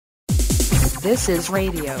This is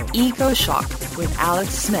Radio Ecoshock with Alex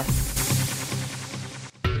Smith.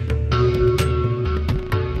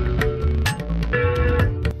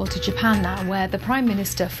 To Japan now, where the Prime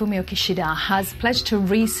Minister Fumio Kishida has pledged to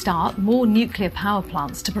restart more nuclear power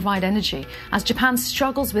plants to provide energy as Japan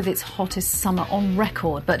struggles with its hottest summer on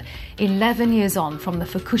record. But 11 years on from the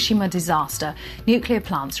Fukushima disaster, nuclear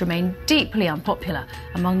plants remain deeply unpopular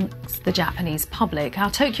amongst the Japanese public.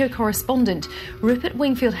 Our Tokyo correspondent Rupert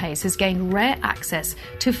Wingfield-Hayes has gained rare access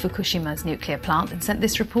to Fukushima's nuclear plant and sent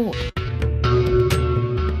this report.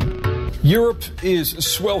 Europe is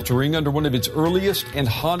sweltering under one of its earliest and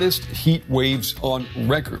hottest heat waves on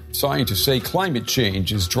record. Scientists say climate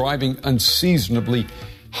change is driving unseasonably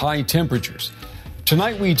high temperatures.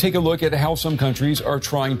 Tonight, we take a look at how some countries are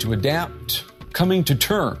trying to adapt, coming to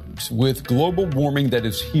terms with global warming that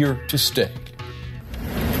is here to stay.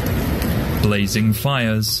 Blazing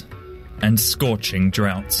fires and scorching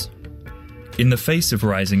droughts. In the face of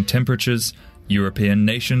rising temperatures, European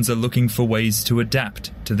nations are looking for ways to adapt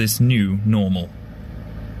to this new normal.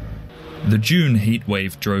 The June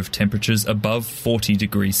heatwave drove temperatures above 40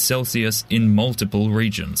 degrees Celsius in multiple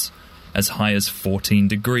regions, as high as 14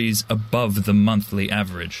 degrees above the monthly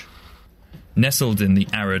average. Nestled in the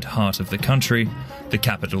arid heart of the country, the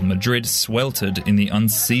capital Madrid sweltered in the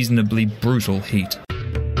unseasonably brutal heat.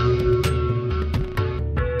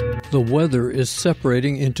 The weather is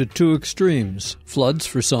separating into two extremes. Floods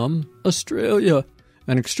for some, Australia,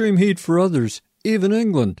 and extreme heat for others, even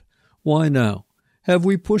England. Why now? Have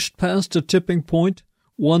we pushed past a tipping point,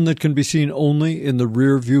 one that can be seen only in the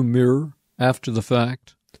rearview mirror after the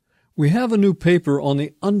fact? We have a new paper on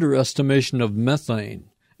the underestimation of methane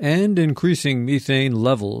and increasing methane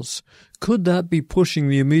levels. Could that be pushing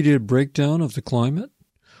the immediate breakdown of the climate?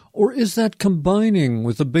 Or is that combining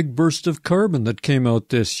with a big burst of carbon that came out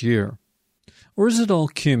this year? Or is it all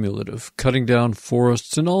cumulative, cutting down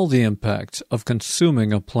forests and all the impacts of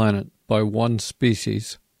consuming a planet by one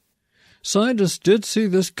species? Scientists did see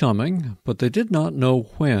this coming, but they did not know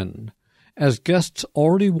when. As guests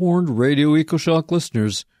already warned Radio Ecoshock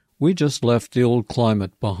listeners, we just left the old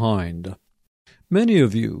climate behind. Many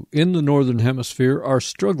of you in the Northern Hemisphere are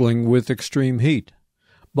struggling with extreme heat.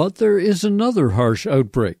 But there is another harsh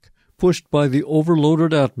outbreak, pushed by the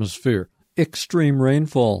overloaded atmosphere, extreme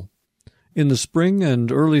rainfall. In the spring and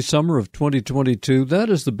early summer of 2022, that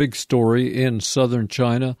is the big story in southern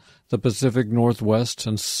China, the Pacific Northwest,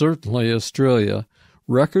 and certainly Australia.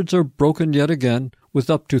 Records are broken yet again, with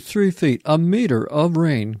up to 3 feet, a meter of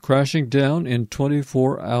rain crashing down in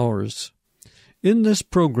 24 hours. In this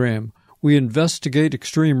program, we investigate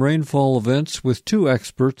extreme rainfall events with two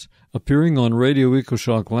experts appearing on Radio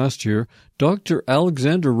Ecoshock last year, Dr.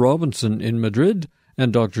 Alexander Robinson in Madrid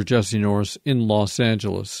and Dr. Jesse Norris in Los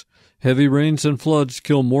Angeles. Heavy rains and floods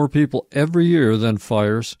kill more people every year than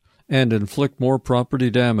fires and inflict more property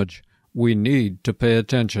damage. We need to pay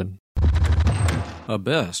attention. A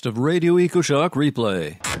best of Radio Ecoshock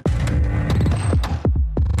replay.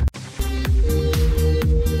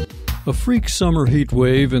 A freak summer heat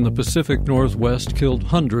wave in the Pacific Northwest killed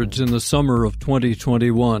hundreds in the summer of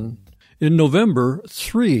 2021. In November,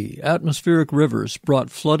 3 atmospheric rivers brought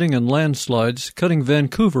flooding and landslides, cutting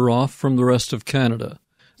Vancouver off from the rest of Canada.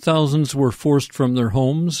 Thousands were forced from their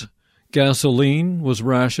homes. Gasoline was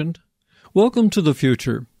rationed. Welcome to the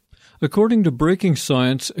future. According to Breaking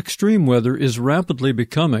Science, extreme weather is rapidly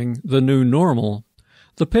becoming the new normal.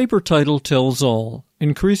 The paper title tells all: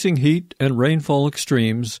 Increasing Heat and Rainfall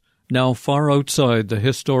Extremes, now far outside the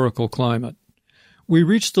historical climate. We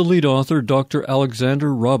reached the lead author, Dr.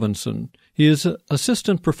 Alexander Robinson. He is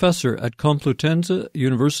assistant professor at Complutense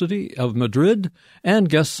University of Madrid and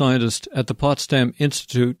guest scientist at the Potsdam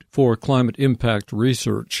Institute for Climate Impact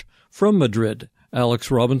Research. From Madrid, Alex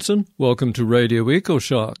Robinson, welcome to Radio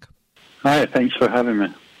Ecoshock. Hi, thanks for having me.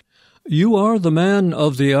 You are the man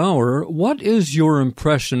of the hour. What is your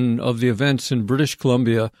impression of the events in British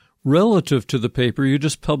Columbia relative to the paper you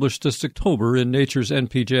just published this October in Nature's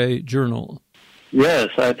NPJ Journal? Yes,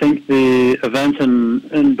 I think the events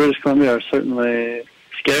in British Columbia are certainly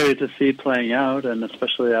scary to see playing out, and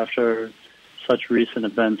especially after such recent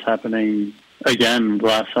events happening again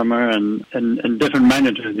last summer and in different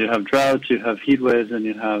magnitudes. You have droughts, you have heat waves, and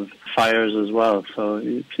you have fires as well. So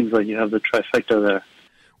it seems like you have the trifecta there.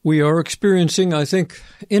 We are experiencing, I think,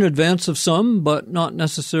 in advance of some, but not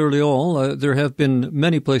necessarily all. There have been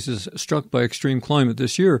many places struck by extreme climate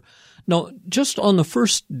this year. Now, just on the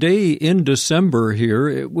first day in December here,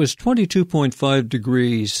 it was 22.5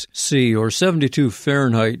 degrees C or 72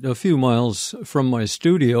 Fahrenheit, a few miles from my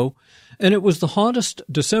studio, and it was the hottest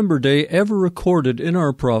December day ever recorded in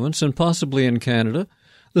our province and possibly in Canada.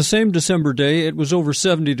 The same December day, it was over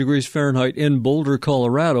 70 degrees Fahrenheit in Boulder,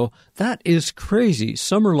 Colorado. That is crazy,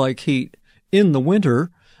 summer-like heat in the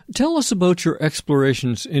winter. Tell us about your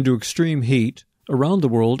explorations into extreme heat around the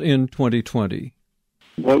world in 2020.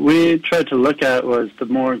 What we tried to look at was the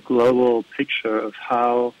more global picture of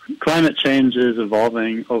how climate change is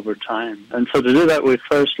evolving over time. And so to do that, we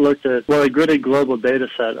first looked at, a gridded global data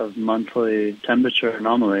set of monthly temperature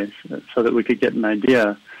anomalies so that we could get an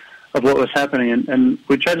idea of what was happening. And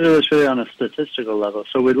we tried to do this really on a statistical level.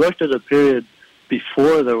 So we looked at a period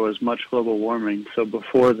before there was much global warming, so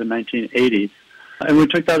before the 1980s. And we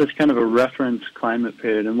took that as kind of a reference climate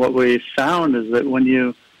period. And what we found is that when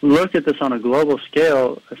you look at this on a global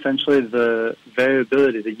scale, essentially the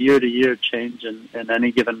variability, the year-to-year change in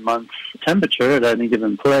any given month's temperature at any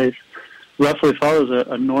given place roughly follows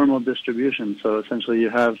a normal distribution. So essentially you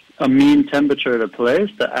have a mean temperature at a place,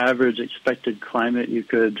 the average expected climate you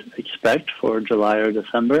could expect for July or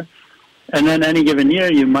December. And then any given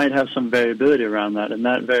year you might have some variability around that, and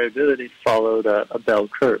that variability followed a bell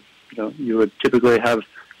curve. You would typically have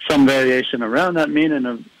some variation around that mean,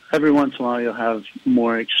 and every once in a while you'll have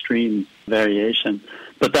more extreme variation.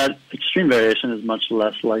 But that extreme variation is much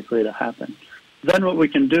less likely to happen. Then what we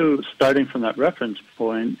can do, starting from that reference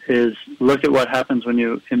point, is look at what happens when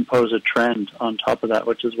you impose a trend on top of that,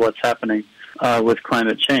 which is what's happening with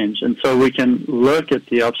climate change. And so we can look at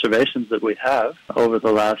the observations that we have over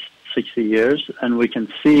the last 60 years, and we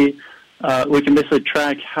can see, we can basically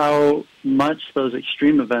track how much those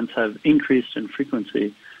extreme events have increased in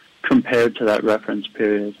frequency compared to that reference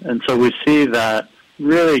period. And so we see that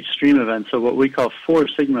really extreme events, so what we call 4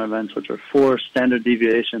 sigma events, which are 4 standard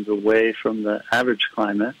deviations away from the average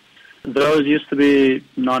climate, those used to be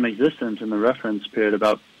non-existent in the reference period.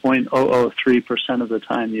 About 0.003% of the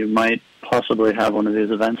time you might possibly have one of these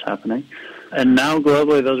events happening. And now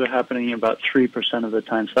globally those are happening about 3% of the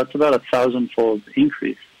time. So that's about a 1,000-fold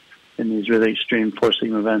increase in these really extreme 4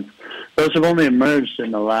 sigma events. Those have only emerged in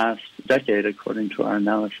the last decade, according to our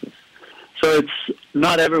analysis. So it's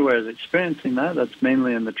not everywhere is experiencing that. That's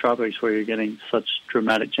mainly in the tropics where you're getting such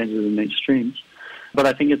dramatic changes in the extremes. But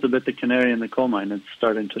I think it's a bit the canary in the coal mine. It's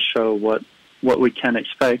starting to show what we can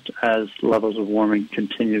expect as levels of warming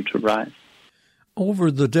continue to rise. Over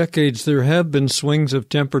the decades, there have been swings of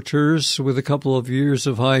temperatures with a couple of years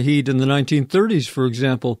of high heat in the 1930s, for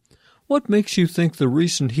example. What makes you think the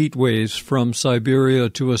recent heat waves from Siberia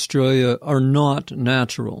to Australia are not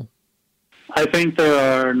natural? I think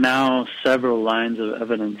there are now several lines of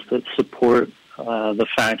evidence that support the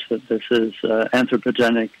fact that this is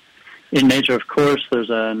anthropogenic in nature. Of course, there's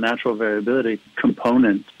a natural variability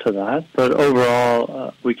component to that, but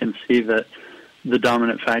overall we can see that the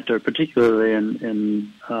dominant factor, particularly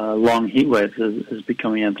in long heat waves, is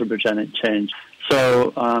becoming anthropogenic change.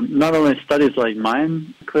 So not only studies like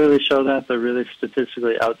mine clearly show that, they're really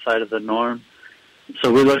statistically outside of the norm. So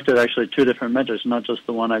we looked at actually 2 different measures, not just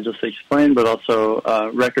the one I just explained, but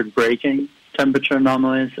also record-breaking temperature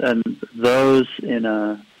anomalies. And those in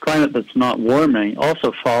a climate that's not warming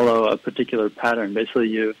also follow a particular pattern. Basically,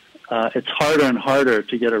 it's harder and harder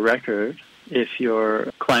to get a record if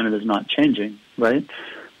your climate is not changing, right?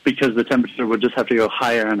 Because the temperature would just have to go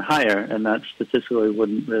higher and higher, and that statistically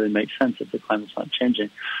wouldn't really make sense if the climate's not changing.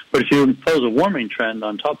 But if you impose a warming trend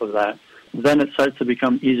on top of that, then it starts to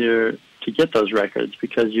become easier to get those records,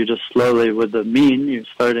 because you just slowly, with the mean, you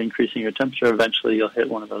start increasing your temperature, eventually you'll hit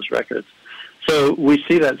one of those records. So we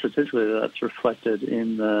see that statistically that's reflected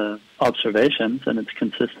in the observations, and it's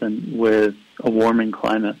consistent with a warming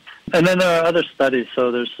climate. And then there are other studies.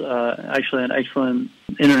 So there's actually an excellent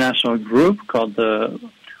international group called the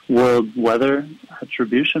World Weather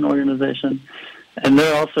Attribution Organization, and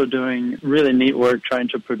they're also doing really neat work trying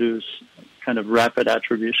to produce kind of rapid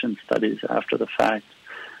attribution studies after the fact.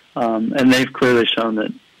 And they've clearly shown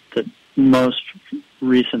that most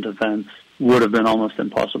recent events would have been almost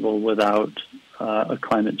impossible without a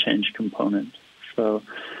climate change component. So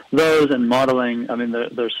those and modeling, I mean,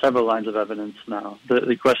 there's several lines of evidence now.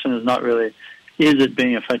 The question is not really, is it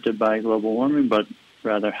being affected by global warming, but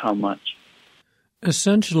rather how much.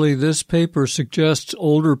 Essentially, this paper suggests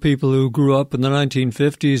older people who grew up in the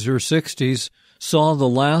 1950s or 60s saw the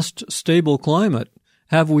last stable climate.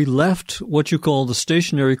 Have we left what you call the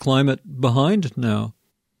stationary climate behind now?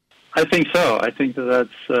 I think so. I think that's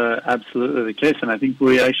absolutely the case, and I think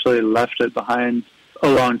we actually left it behind a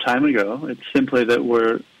long time ago. It's simply that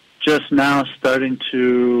we're just now starting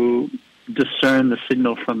to discern the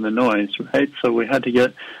signal from the noise, right? So we had to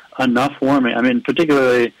get enough warming. I mean,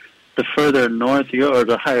 particularly the further north you go, or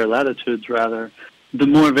the higher latitudes rather, the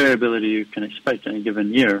more variability you can expect in a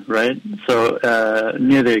given year, right? So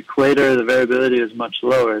near the equator, the variability is much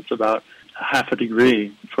lower. It's about half a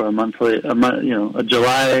degree for a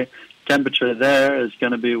July temperature there is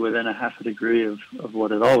going to be within a half a degree of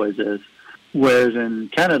what it always is. Whereas in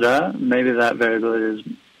Canada, maybe that variability is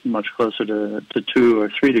much closer to 2 or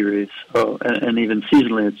 3 degrees. So, and even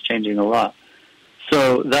seasonally, it's changing a lot.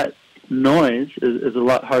 So that noise is a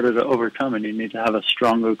lot harder to overcome, and you need to have a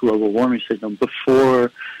stronger global warming signal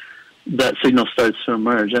before that signal starts to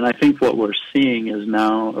emerge. And I think what we're seeing is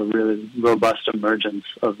now a really robust emergence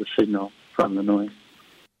of the signal from the noise.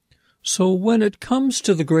 So when it comes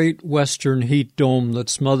to the great western heat dome that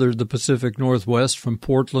smothered the Pacific Northwest from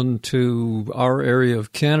Portland to our area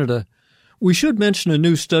of Canada, we should mention a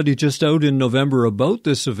new study just out in November about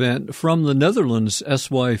this event from the Netherlands.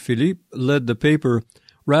 S.Y. Philippe led the paper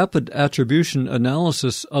Rapid Attribution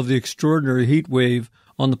Analysis of the Extraordinary Heat Wave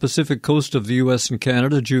on the Pacific Coast of the U.S. and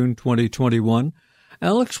Canada, June 2021.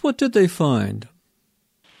 Alex, what did they find?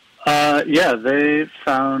 They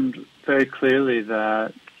found very clearly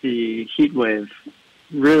that the heat wave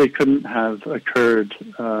really couldn't have occurred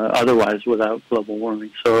otherwise without global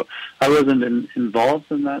warming. So I wasn't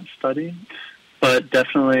involved in that study, but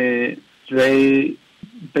definitely many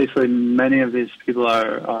of these people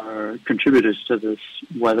are contributors to this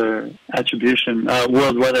weather attribution,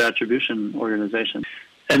 World Weather Attribution Organization.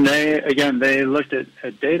 And they looked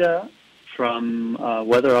at data from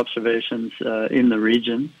weather observations in the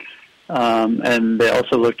region, and they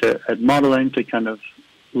also looked at modeling to kind of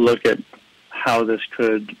look at how this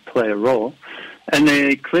could play a role. And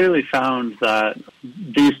they clearly found that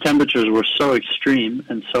these temperatures were so extreme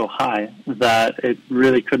and so high that it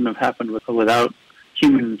really couldn't have happened without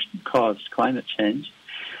human-caused climate change.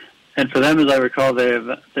 And for them, as I recall, they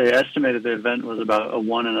estimated the event was about a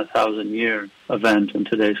 1 in 1,000-year event in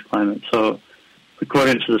today's climate. So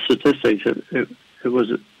according to the statistics, it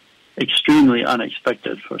was extremely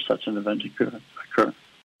unexpected for such an event to occur.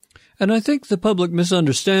 And I think the public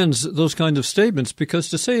misunderstands those kinds of statements, because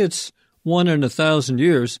to say it's 1 in 1,000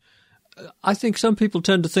 years, I think some people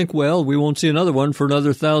tend to think, well, we won't see another one for another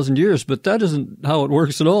 1,000 years, but that isn't how it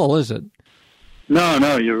works at all, is it?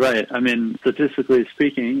 No, you're right. I mean, statistically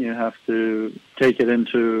speaking, you have to take it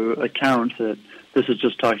into account that this is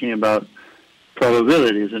just talking about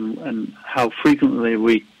probabilities and how frequently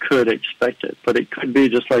we could expect it. But it could be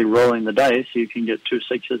just like rolling the dice. You can get 2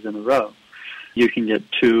 6s in a row. You can get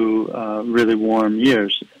 2 really warm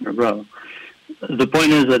years in a row. The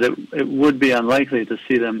point is that it would be unlikely to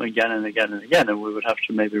see them again and again and again, and we would have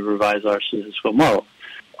to maybe revise our statistical model.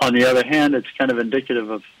 On the other hand, it's kind of indicative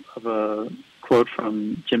of a quote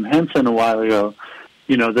from Jim Henson a while ago,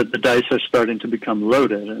 that the dice are starting to become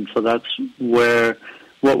loaded. And so that's where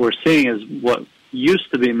what we're seeing is what used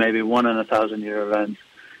to be maybe 1 in 1,000-year events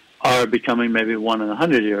are becoming maybe 1 in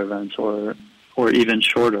 100-year events or even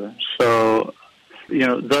shorter. So,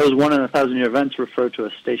 those 1 in 1,000-year events refer to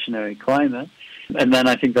a stationary climate. And then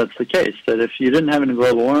I think that's the case, that if you didn't have any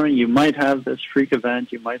global warming, you might have this freak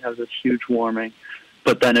event, you might have this huge warming,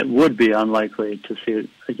 but then it would be unlikely to see it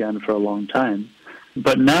again for a long time.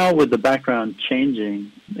 But now with the background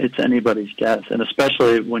changing, it's anybody's guess, and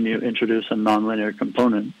especially when you introduce a nonlinear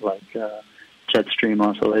component like jet stream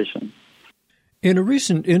oscillation. In a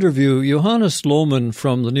recent interview, Johannes Lohmann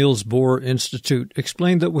from the Niels Bohr Institute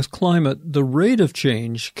explained that with climate, the rate of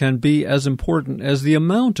change can be as important as the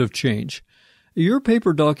amount of change. Your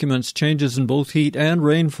paper documents changes in both heat and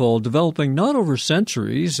rainfall developing not over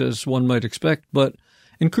centuries, as one might expect, but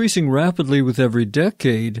increasing rapidly with every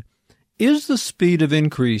decade. Is the speed of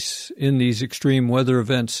increase in these extreme weather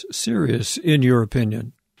events serious, in your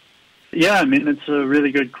opinion? Yeah, I mean, it's a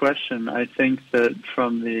really good question. I think that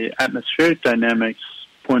from the atmospheric dynamics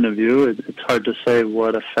point of view, it's hard to say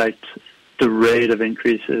what effect the rate of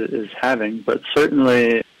increase is having, but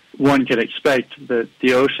certainly one could expect that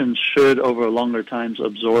the oceans should, over longer times,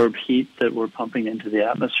 absorb heat that we're pumping into the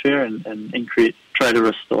atmosphere and try to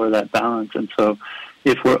restore that balance. And so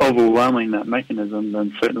if we're overwhelming that mechanism,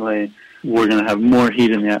 then certainly we're going to have more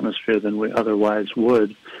heat in the atmosphere than we otherwise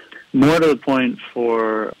would. More to the point,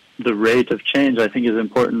 for the rate of change, I think, is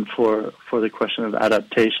important for the question of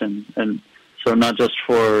adaptation. And so not just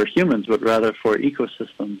for humans, but rather for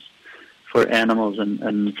ecosystems, for animals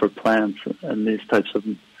and for plants, and these types of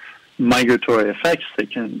migratory effects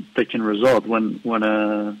that can result when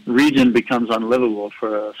a region becomes unlivable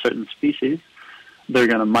for a certain species. They're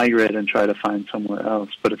going to migrate and try to find somewhere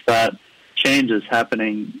else. But if that change is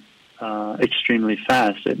happening extremely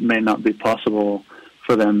fast, it may not be possible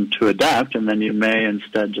for them to adapt, and then you may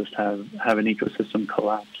instead just have an ecosystem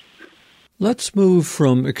collapse. Let's move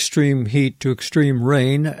from extreme heat to extreme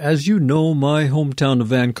rain. As you know, my hometown of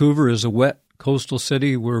Vancouver is a wet coastal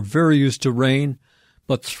city. We're very used to rain,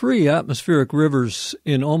 but 3 atmospheric rivers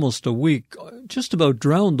in almost a week just about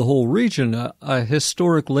drowned the whole region. A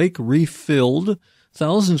historic lake refilled,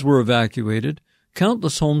 thousands were evacuated,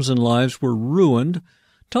 countless homes and lives were ruined.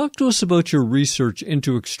 Talk to us about your research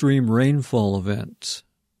into extreme rainfall events.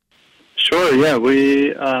 Sure, yeah.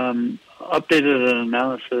 We updated an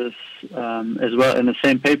analysis as well. In the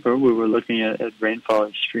same paper, we were looking at rainfall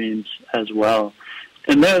extremes as well.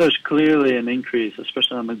 And there's clearly an increase,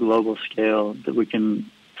 especially on the global scale, that we can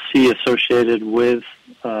see associated with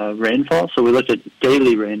rainfall. So we looked at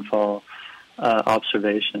daily rainfall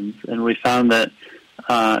observations, and we found that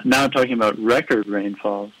now talking about record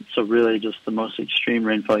rainfall, so really just the most extreme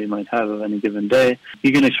rainfall you might have of any given day,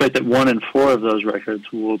 you can expect that 1 in 4 of those records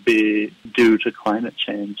will be due to climate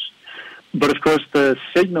change. But of course, the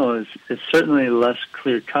signal is certainly less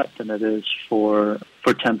clear-cut than it is for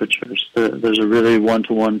temperatures. There's a really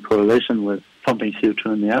one-to-one correlation with pumping CO2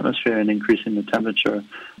 in the atmosphere and increasing the temperature.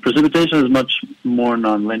 Precipitation is much more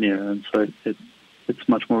nonlinear, and so it's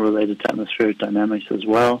much more related to atmospheric dynamics as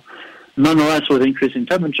well. Nonetheless, with increasing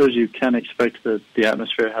temperatures, you can expect that the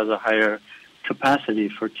atmosphere has a higher capacity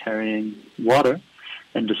for carrying water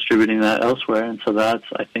and distributing that elsewhere, and so that's,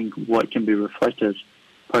 I think, what can be reflected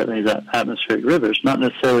partly that atmospheric rivers. Not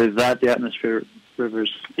necessarily that the atmospheric rivers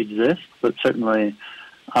exist, but certainly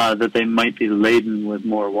that they might be laden with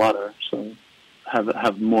more water, so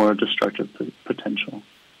have more destructive potential.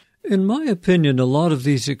 In my opinion, a lot of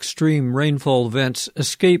these extreme rainfall events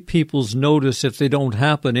escape people's notice if they don't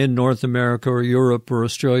happen in North America or Europe or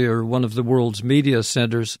Australia or one of the world's media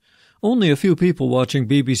centers. Only a few people watching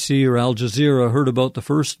BBC or Al Jazeera heard about the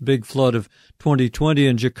first big flood of 2020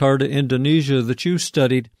 in Jakarta, Indonesia, that you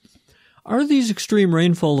studied. Are these extreme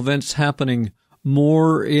rainfall events happening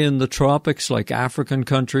more in the tropics, like African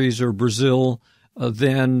countries or Brazil,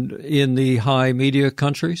 than in the high media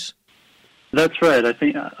countries? That's right. I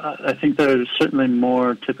think they're certainly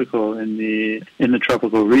more typical in the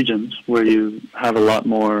tropical regions where you have a lot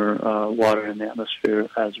more water in the atmosphere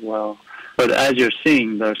as well. But as you're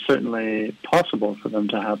seeing, they're certainly possible for them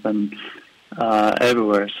to happen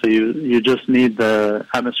everywhere. So you just need the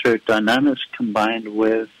atmospheric dynamics combined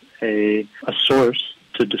with a source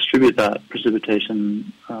to distribute that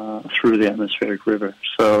precipitation through the atmospheric river.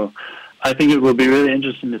 So I think it will be really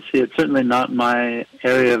interesting to see. It's certainly not my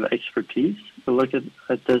area of expertise to look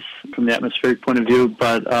at this from the atmospheric point of view,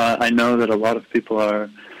 but I know that a lot of people are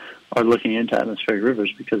looking into atmospheric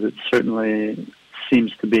rivers because it certainly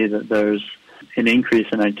seems to be that there's an increase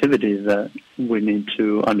in activity that we need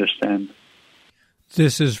to understand.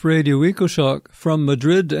 This is Radio Ecoshock from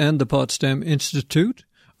Madrid and the Potsdam Institute.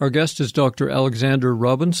 Our guest is Dr. Alexander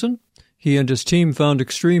Robinson. He and his team found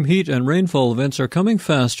extreme heat and rainfall events are coming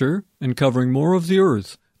faster and covering more of the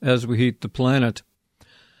Earth as we heat the planet.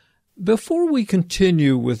 Before we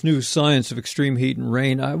continue with new science of extreme heat and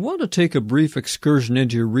rain, I want to take a brief excursion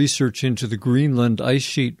into your research into the Greenland ice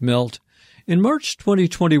sheet melt. In March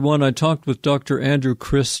 2021, I talked with Dr. Andrew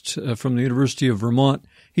Christ from the University of Vermont.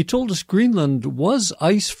 He told us Greenland was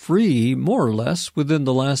ice-free, more or less, within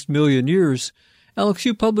the last million years. Alex,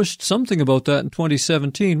 you published something about that in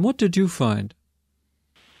 2017. What did you find?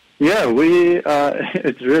 Yeah,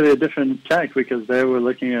 it's really a different tack because there we're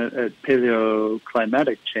looking at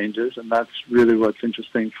paleoclimatic changes, and that's really what's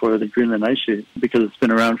interesting for the Greenland ice sheet because it's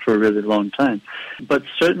been around for a really long time. But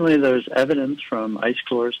certainly there's evidence from ice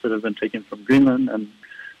cores that have been taken from Greenland and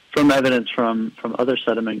from evidence from other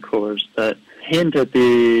sediment cores that hint at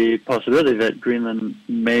the possibility that Greenland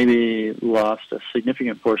maybe lost a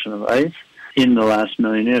significant portion of ice in the last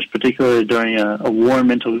million years, particularly during a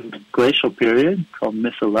warm interglacial period called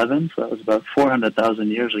Miss 11, so that was about 400,000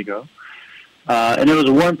 years ago. And it was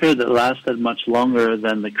a warm period that lasted much longer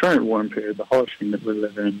than the current warm period, the Holocene that we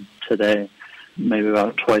live in today, maybe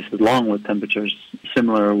about twice as long with temperatures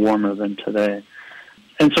similar or warmer than today.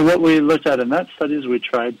 And so what we looked at in that study is we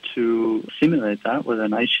tried to simulate that with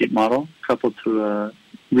an ice sheet model coupled to a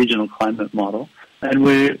regional climate model. And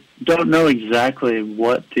we don't know exactly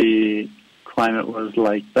what the climate was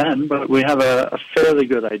like then, but we have a fairly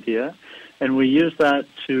good idea, and we use that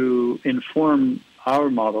to inform our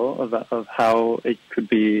model of how it could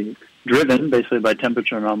be driven, basically by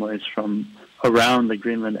temperature anomalies from around the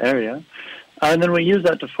Greenland area. And then we use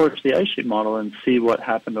that to force the ice sheet model and see what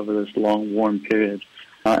happened over this long, warm period.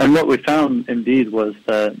 And what we found, indeed, was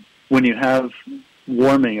that when you have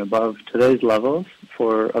warming above today's levels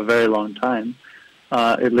for a very long time,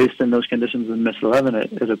 at least in those conditions in Miss 11,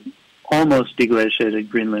 it almost deglaciated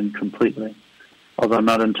Greenland completely. although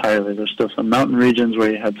not entirely. There's still some mountain regions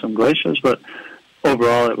where you had some glaciers, but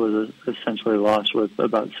overall it was essentially lost, with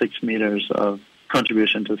about 6 meters of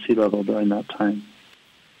contribution to sea level during that time.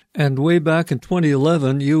 And way back in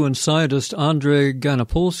 2011, you and scientist Andrei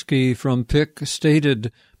Ganopolsky from PIC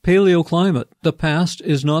stated, paleoclimate, the past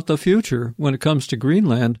is not the future when it comes to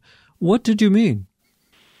Greenland. What did you mean?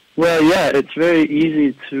 Well, yeah, it's very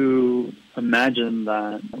easy to imagine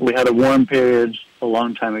that we had a warm period a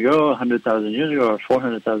long time ago, 100,000 years ago or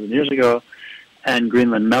 400,000 years ago, and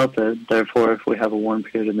Greenland melted. Therefore, if we have a warm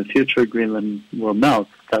period in the future, Greenland will melt.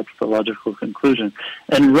 That's the logical conclusion.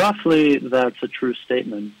 And roughly, that's a true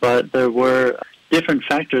statement. But there were different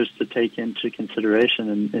factors to take into consideration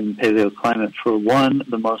in paleoclimate. For one,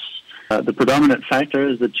 the predominant factor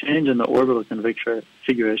is the change in the orbital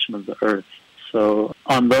configuration of the Earth. So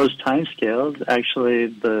on those timescales, actually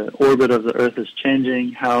the orbit of the Earth is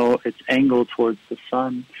changing, how it's angled towards the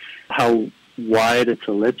sun, how wide its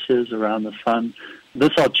ellipse is around the sun.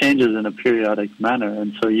 This all changes in a periodic manner,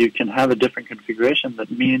 and so you can have a different configuration that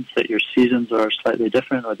means that your seasons are slightly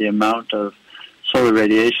different, or the amount of solar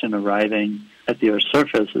radiation arriving at the Earth's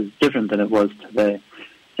surface is different than it was today.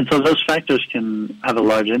 And so those factors can have a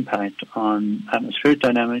large impact on atmospheric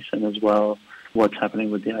dynamics and as well what's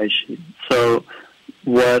happening with the ice sheet. So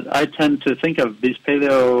what I tend to think of, these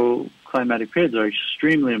paleoclimatic periods are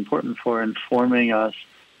extremely important for informing us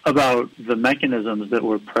about the mechanisms that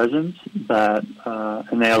were present,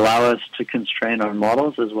 and they allow us to constrain our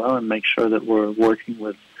models as well and make sure that we're working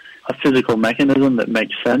with a physical mechanism that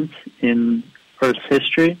makes sense in Earth's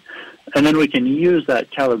history. And then we can use that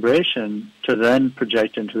calibration to then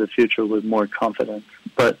project into the future with more confidence.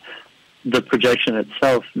 But the projection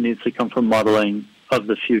itself needs to come from modeling of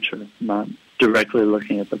the future, not directly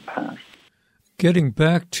looking at the past. Getting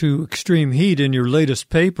back to extreme heat in your latest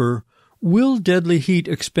paper, will deadly heat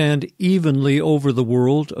expand evenly over the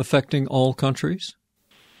world, affecting all countries?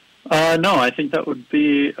 No, I think that would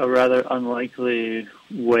be a rather unlikely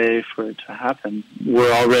way for it to happen.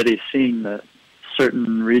 We're already seeing that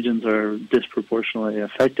certain regions are disproportionately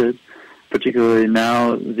affected. Particularly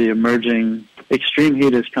now, the emerging extreme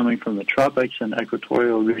heat is coming from the tropics and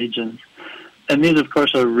equatorial regions. And these, of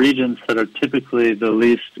course, are regions that are typically the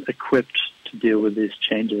least equipped to deal with these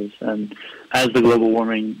changes. And as the global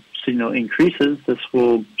warming signal increases, this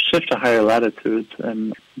will shift to higher latitudes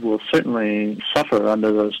and will certainly suffer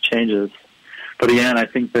under those changes. But again, I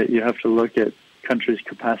think that you have to look at countries'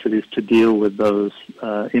 capacities to deal with those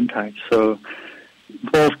impacts. So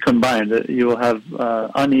both combined, you will have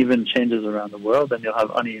uneven changes around the world and you'll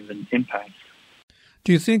have uneven impacts.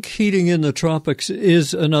 Do you think heating in the tropics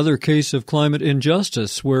is another case of climate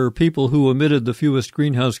injustice, where people who emitted the fewest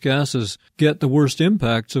greenhouse gases get the worst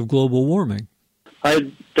impacts of global warming?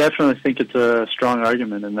 I definitely think it's a strong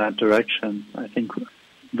argument in that direction. I think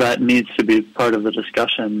that needs to be part of the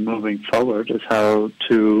discussion moving forward, is how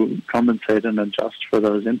to compensate and adjust for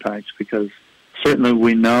those impacts, because certainly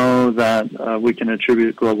we know that we can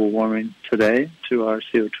attribute global warming today to our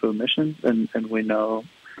CO2 emissions, and we know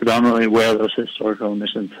predominantly where those historical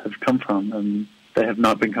emissions have come from, and they have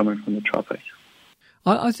not been coming from the tropics.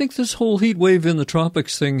 I think this whole heat wave in the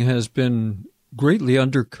tropics thing has been greatly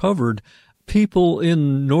undercovered. People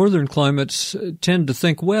in northern climates tend to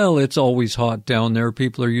think, well, it's always hot down there.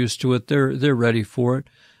 People are used to it. They're ready for it.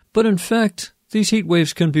 But in fact, these heat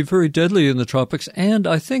waves can be very deadly in the tropics, and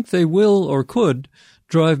I think they will or could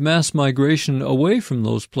drive mass migration away from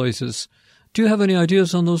those places. Do you have any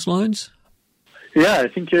ideas on those lines? Yeah, I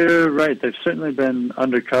think you're right. They've certainly been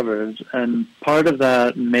undercovered, and part of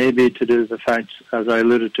that may be to do with the fact, as I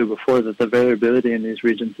alluded to before, that the variability in these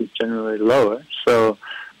regions is generally lower. So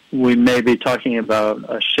we may be talking about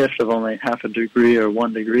a shift of only half a degree or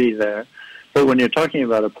 1 degree there. But when you're talking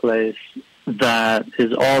about a place that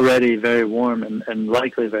is already very warm and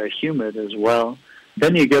likely very humid as well,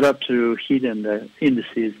 then you get up to heat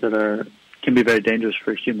indices that can be very dangerous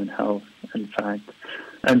for human health, in fact.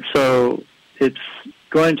 And so it's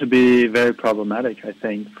going to be very problematic, I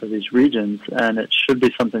think, for these regions, and it should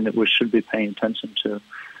be something that we should be paying attention to.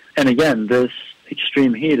 And again, this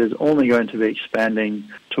extreme heat is only going to be expanding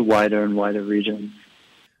to wider and wider regions.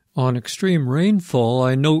 On extreme rainfall,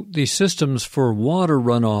 I note the systems for water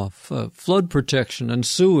runoff, flood protection, and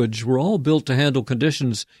sewage were all built to handle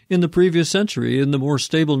conditions in the previous century, in the more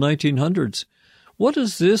stable 1900s. What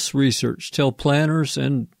does this research tell planners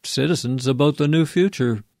and citizens about the new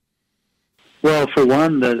future? Well, for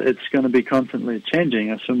one, that it's going to be constantly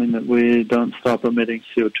changing, assuming that we don't stop emitting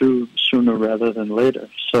CO2 sooner rather than later.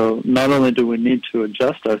 So not only do we need to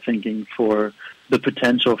adjust our thinking for the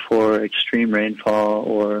potential for extreme rainfall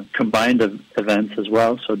or combined events as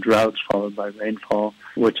well, so droughts followed by rainfall,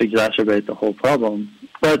 which exacerbate the whole problem.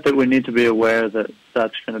 But that we need to be aware that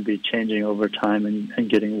that's going to be changing over time and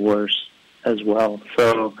getting worse as well.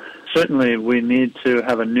 So certainly we need to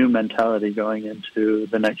have a new mentality going into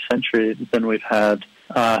the next century than we've had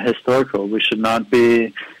historical. We should not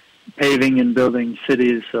be paving and building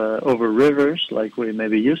cities over rivers like we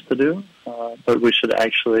maybe used to do, but we should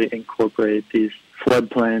actually incorporate these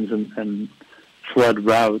floodplains and flood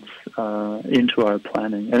routes into our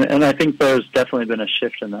planning. And I think there's definitely been a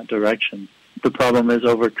shift in that direction. The problem is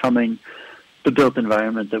overcoming the built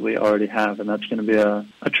environment that we already have, and that's going to be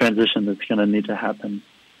a transition that's going to need to happen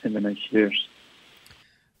in the next years.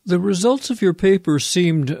 The results of your paper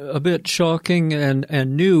seemed a bit shocking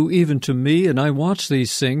and new even to me, and I watched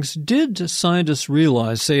these things. Did scientists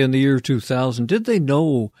realize, say in the year 2000, did they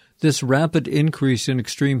know this rapid increase in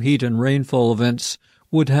extreme heat and rainfall events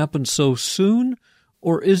would happen so soon?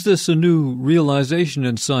 Or is this a new realization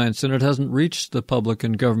in science and it hasn't reached the public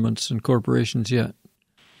and governments and corporations yet?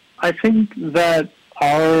 I think that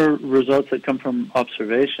our results that come from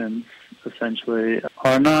observations essentially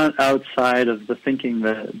are not outside of the thinking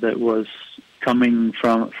that was coming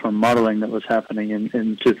from modeling that was happening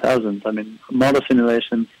in 2000. I mean, model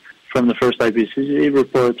simulations from the first IPCC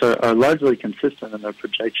reports are largely consistent in their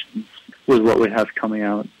projections with what we have coming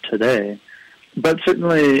out today. But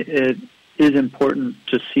certainly it is important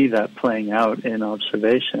to see that playing out in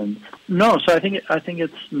observations. No, so I think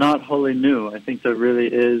it's not wholly new. I think there really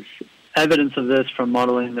is evidence of this from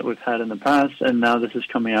modeling that we've had in the past, and now this is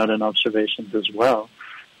coming out in observations as well.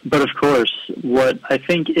 But of course, what I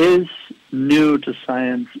think is new to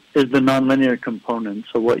science is the nonlinear component.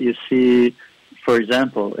 So what you see, for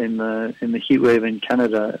example, in the heat wave in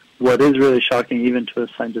Canada, what is really shocking even to a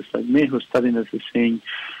scientist like me who's studying this is seeing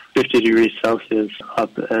 50 degrees Celsius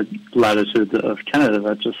up at latitudes of Canada.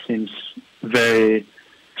 That just seems very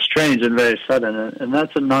strange and very sudden. And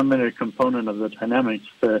that's a nonlinear component of the dynamics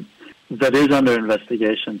that is under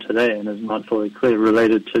investigation today and is not fully clear,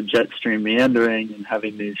 related to jet stream meandering and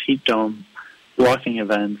having these heat dome blocking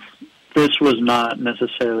events. This was not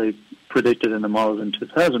necessarily predicted in the models in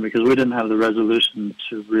 2000 because we didn't have the resolution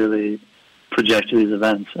to really project these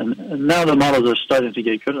events. And now the models are starting to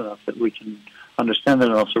get good enough that we can understand that,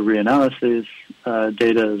 and also reanalysis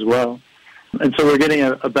data as well. And so we're getting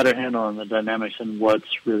a better handle on the dynamics and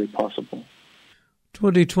what's really possible.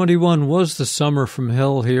 2021 was the summer from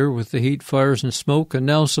hell here with the heat, fires, and smoke, and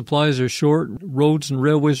now supplies are short, roads and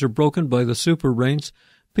railways are broken by the super rains.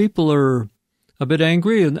 People are a bit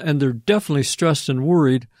angry, and they're definitely stressed and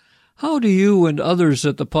worried. How do you and others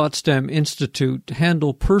at the Potsdam Institute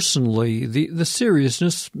handle personally the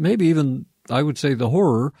seriousness, maybe even, I would say, the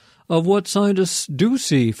horror of what scientists do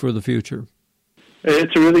see for the future?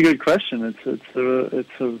 It's a really good question.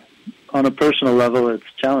 It's on a personal level, it's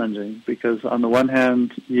challenging because on the one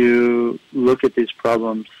hand, you look at these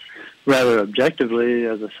problems rather objectively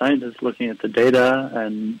as a scientist, looking at the data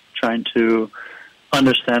and trying to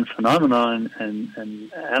understand phenomena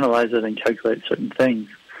and analyze it and calculate certain things.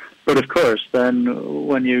 But of course, then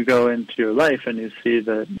when you go into your life and you see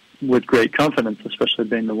that with great confidence, especially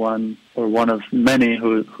being the one or one of many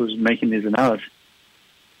who's making these analyses.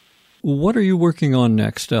 What are you working on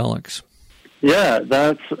next, Alex? Yeah,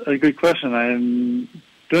 that's a good question. I'm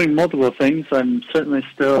doing multiple things. I'm certainly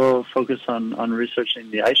still focused on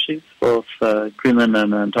researching the ice sheets, both Greenland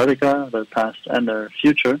and Antarctica, their past and their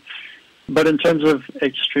future. But in terms of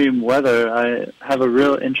extreme weather, I have a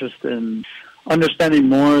real interest in understanding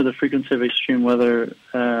more the frequency of extreme weather,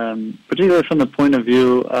 particularly from the point of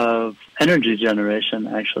view of energy generation,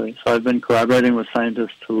 actually. So I've been collaborating with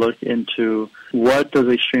scientists to look into what does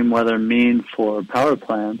extreme weather mean for power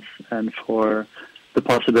plants and for the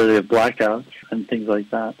possibility of blackouts and things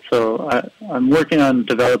like that. So I'm working on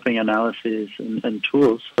developing analyses and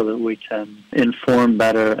tools so that we can inform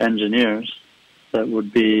better engineers that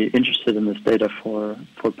would be interested in this data for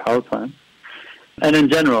power plants. And in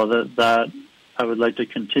general, that I would like to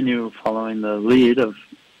continue following the lead of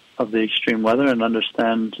the extreme weather and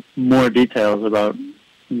understand more details about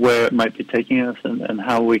where it might be taking us and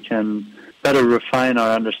how we can better refine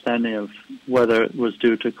our understanding of whether it was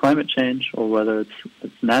due to climate change or whether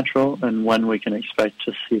it's natural and when we can expect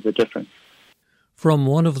to see the difference. From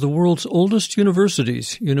one of the world's oldest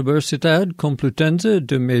universities, Universidad Complutense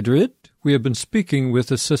de Madrid, we have been speaking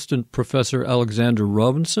with Assistant Professor Alexander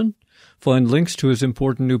Robinson. Find links to his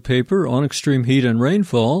important new paper on extreme heat and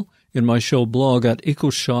rainfall in my show blog at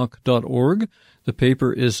ecoshock.org. The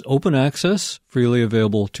paper is open access, freely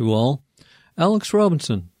available to all. Alex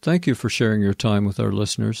Robinson, thank you for sharing your time with our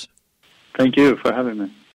listeners. Thank you for having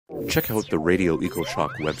me. Check out the Radio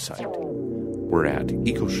Ecoshock website. We're at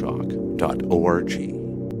ecoshock.org.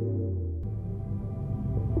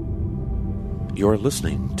 You're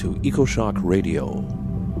listening to Ecoshock Radio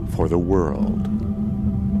for the world.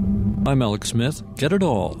 I'm Alex Smith. Get it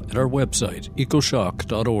all at our website,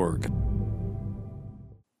 ecoshock.org.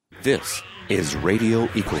 This is Radio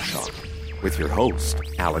Ecoshock with your host,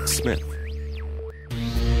 Alex Smith.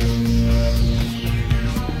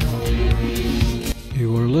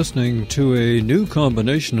 You are listening to a new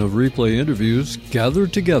combination of replay interviews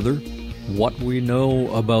gathered together, what we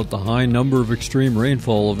know about the high number of extreme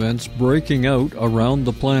rainfall events breaking out around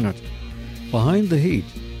the planet. Behind the heat,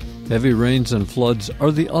 heavy rains and floods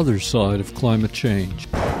are the other side of climate change.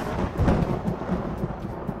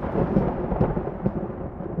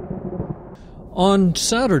 On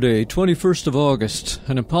Saturday, 21st of August,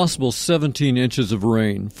 an impossible 17 inches of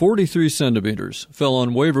rain, 43 centimeters, fell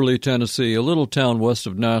on Waverly, Tennessee, a little town west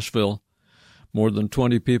of Nashville. More than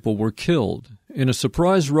 20 people were killed in a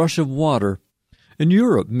surprise rush of water. In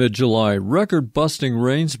Europe, mid-July, record-busting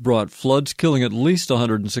rains brought floods, killing at least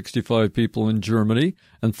 165 people in Germany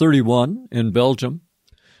and 31 in Belgium.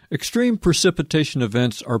 Extreme precipitation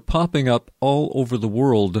events are popping up all over the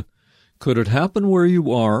world. Could it happen where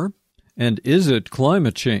you are? And is it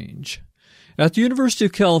climate change? At the University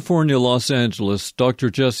of California, Los Angeles, Dr.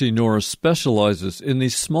 Jesse Norris specializes in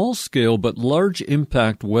these small-scale but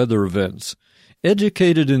large-impact weather events.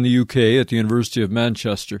 Educated in the UK at the University of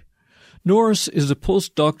Manchester, Norris is a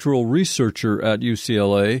postdoctoral researcher at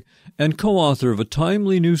UCLA and co-author of a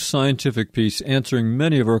timely new scientific piece answering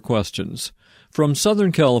many of our questions. From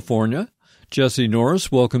Southern California, Jesse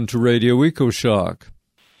Norris, welcome to Radio Ecoshock.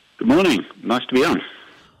 Good morning. Nice to be on.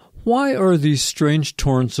 Why are these strange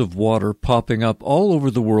torrents of water popping up all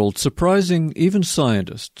over the world, surprising even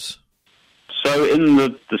scientists? So in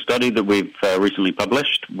the study that we've recently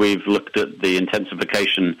published, we've looked at the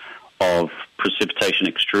intensification of precipitation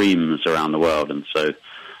extremes around the world. And so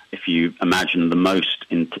if you imagine the most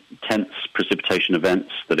intense precipitation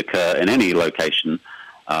events that occur in any location,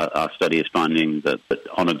 our study is finding that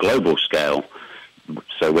on a global scale,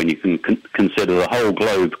 so when you can consider the whole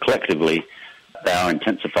globe collectively, they are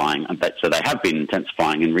intensifying, and so they have been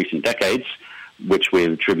intensifying in recent decades, which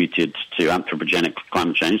we've attributed to anthropogenic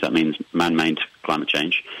climate change. That means man-made climate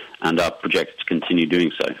change, and are projected to continue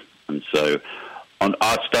doing so. And so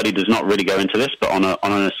our study does not really go into this, but on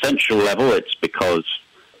an essential level, it's because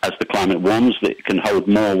as the climate warms, it can hold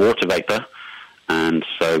more water vapor, and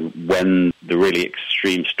so when the really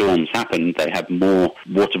extreme storms happen, they have more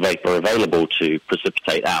water vapor available to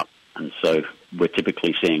precipitate out. And so we're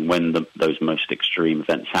typically seeing when those most extreme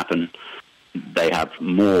events happen, they have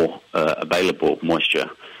more available moisture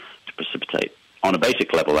to precipitate. On a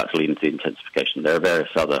basic level, that's leading to intensification. There are various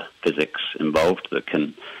other physics involved that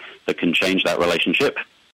can change that relationship.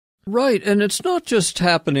 Right, and it's not just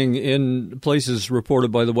happening in places reported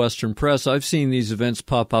by the Western press. I've seen these events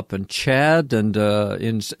pop up in Chad and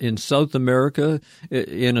in South America,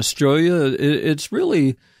 in Australia. It's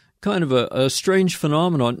really kind of a strange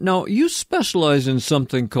phenomenon. Now, you specialize in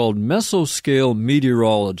something called mesoscale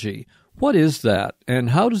meteorology. What is that,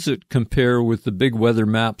 and how does it compare with the big weather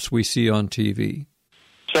maps we see on TV?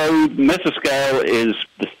 So mesoscale is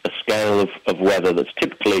a scale of weather that's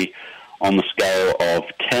typically on the scale of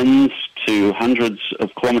tens to hundreds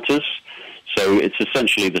of kilometers. So it's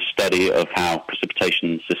essentially the study of how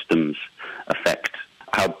precipitation systems affect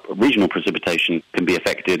how regional precipitation can be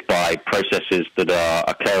affected by processes that are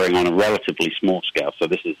occurring on a relatively small scale. So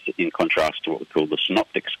this is in contrast to what we call the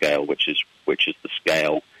synoptic scale, which is the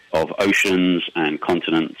scale of oceans and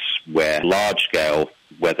continents where large-scale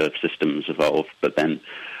weather systems evolve. But then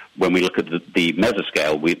when we look at the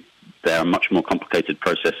mesoscale, there are much more complicated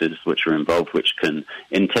processes which are involved, which can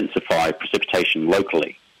intensify precipitation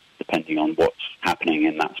locally, depending on what's happening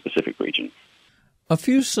in that specific region. A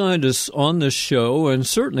few scientists on this show, and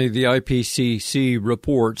certainly the IPCC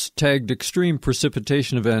reports, tagged extreme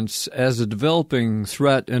precipitation events as a developing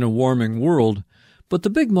threat in a warming world, but the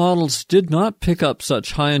big models did not pick up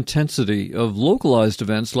such high intensity of localized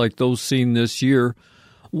events like those seen this year.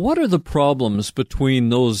 What are the problems between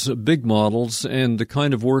those big models and the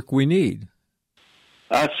kind of work we need?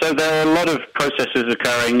 So there are a lot of processes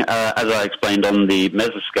occurring, as I explained, on the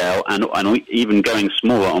mesoscale, and even going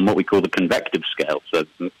smaller on what we call the convective scale. So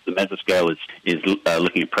the mesoscale is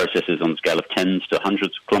looking at processes on the scale of tens to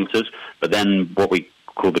hundreds of kilometers, but then what we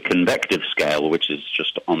call the convective scale, which is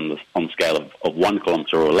just on scale of 1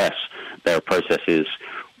 kilometer or less, there are processes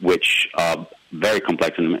which are very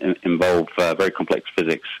complex and involve very complex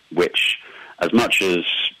physics, which, as much as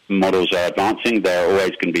models are advancing, there are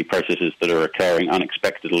always going to be processes that are occurring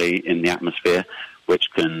unexpectedly in the atmosphere, which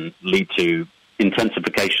can lead to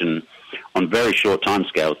intensification on very short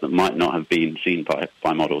timescales that might not have been seen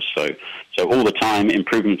by models. So all the time,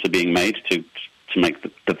 improvements are being made to make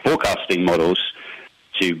the forecasting models,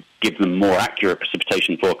 to give them more accurate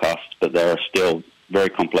precipitation forecasts, but there are still very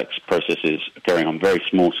complex processes occurring on very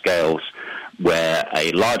small scales where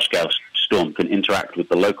a large-scale storm can interact with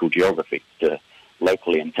the local geography to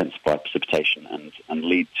locally intensify precipitation and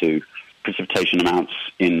lead to precipitation amounts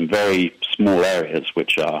in very small areas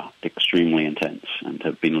which are extremely intense and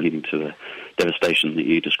have been leading to the devastation that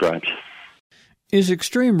you described. Is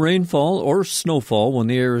extreme rainfall or snowfall when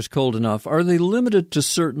the air is cold enough, are they limited to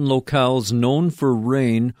certain locales known for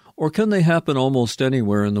rain, or can they happen almost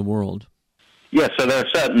anywhere in the world? Yes, so there are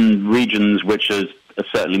certain regions which are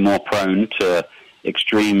certainly more prone to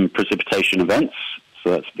extreme precipitation events.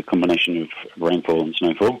 So that's the combination of rainfall and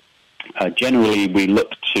snowfall. Generally, we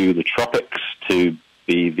look to the tropics to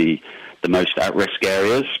be the most at-risk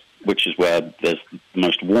areas, which is where there's the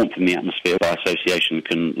most warmth in the atmosphere. By association,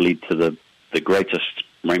 can lead to the greatest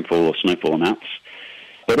rainfall or snowfall amounts.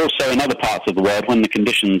 But also in other parts of the world, when the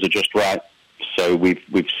conditions are just right. So we've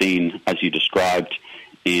seen, as you described,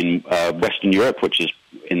 in Western Europe, which is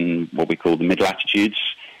in what we call the mid-latitudes,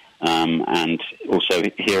 and also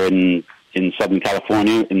here in Southern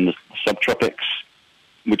California, in the subtropics,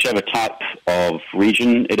 whichever type of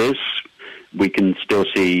region it is, we can still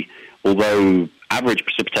see, although average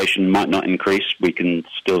precipitation might not increase, we can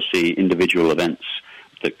still see individual events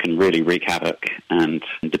that can really wreak havoc. And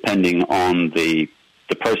depending on the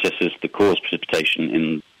processes that cause precipitation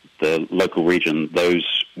in the local region, those,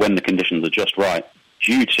 when the conditions are just right,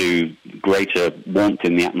 due to greater warmth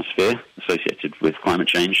in the atmosphere associated with climate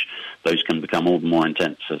change, those can become all the more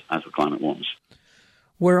intense as the climate warms.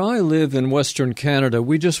 Where I live in Western Canada,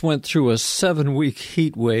 we just went through a 7-week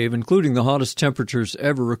heat wave, including the hottest temperatures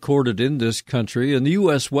ever recorded in this country, and the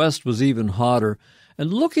U.S. West was even hotter.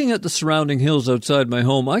 And looking at the surrounding hills outside my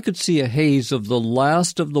home, I could see a haze of the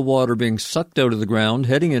last of the water being sucked out of the ground,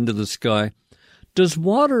 heading into the sky. Does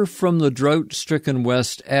water from the drought-stricken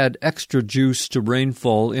West add extra juice to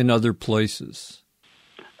rainfall in other places?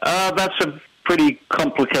 That's a pretty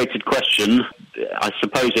complicated question. I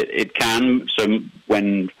suppose it can. So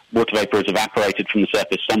when water vapor is evaporated from the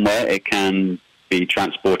surface somewhere, it can be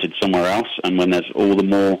transported somewhere else. And when there's all the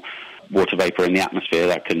more water vapor in the atmosphere,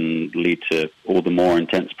 that can lead to all the more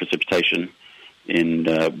intense precipitation in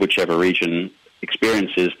whichever region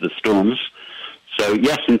experiences the storms. So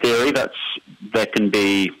yes, in theory, there can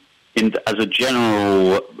be, as a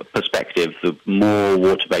general perspective, the more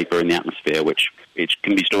water vapor in the atmosphere, which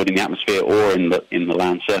can be stored in the atmosphere or in the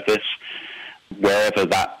land surface, wherever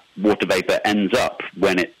that water vapor ends up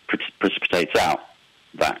when it precipitates out,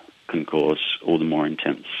 that can cause all the more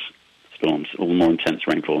intense storms, all the more intense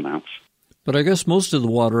rainfall amounts. But I guess most of the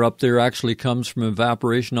water up there actually comes from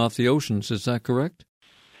evaporation off the oceans. Is that correct?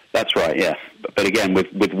 That's right, yes. But again,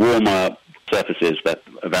 with warmer surfaces, that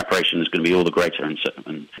evaporation is going to be all the greater.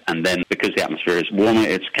 And then because the atmosphere is warmer,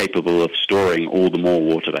 it's capable of storing all the more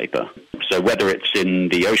water vapor. So whether it's in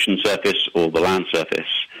the ocean surface or the land surface,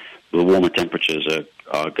 the warmer temperatures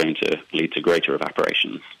are going to lead to greater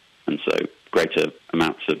evaporation, and so greater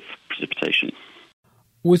amounts of precipitation.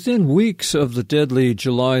 Within weeks of the deadly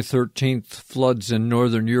July 13th floods in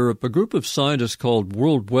northern Europe, a group of scientists called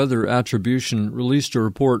World Weather Attribution released a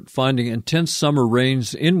report finding intense summer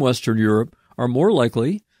rains in Western Europe are more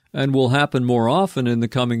likely and will happen more often in the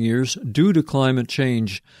coming years due to climate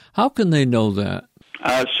change. How can they know that?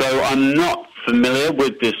 So I'm not familiar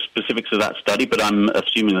with the specifics of that study, but I'm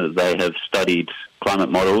assuming that they have studied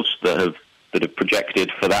climate models that have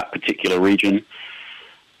projected for that particular region,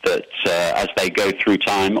 that as they go through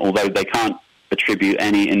time, although they can't attribute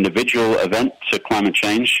any individual event to climate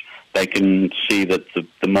change, they can see that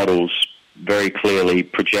the models very clearly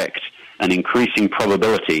project an increasing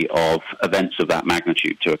probability of events of that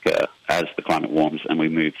magnitude to occur as the climate warms and we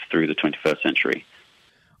move through the 21st century.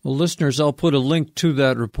 Well, listeners, I'll put a link to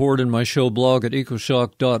that report in my show blog at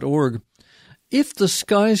ecoshock.org. If the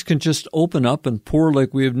skies can just open up and pour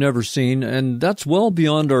like we have never seen, and that's well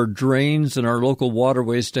beyond our drains and our local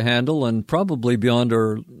waterways to handle, and probably beyond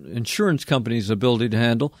our insurance company's ability to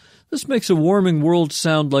handle, this makes a warming world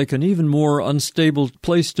sound like an even more unstable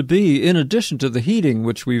place to be, in addition to the heating,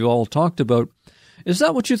 which we've all talked about. Is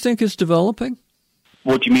that what you think is developing?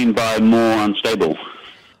 What do you mean by more unstable?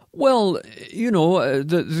 Well, you know,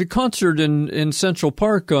 the concert in Central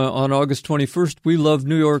Park on August 21st, We Love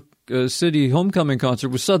New York City homecoming concert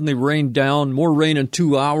was suddenly rained down, more rain in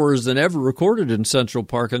 2 hours than ever recorded in Central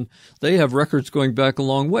Park, and they have records going back a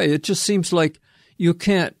long way. It just seems like you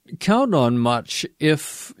can't count on much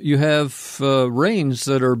if you have rains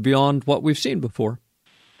that are beyond what we've seen before.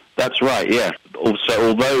 That's right, yeah. Also,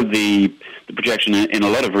 although the projection in a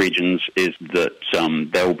lot of regions is that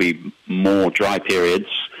there will be more dry periods,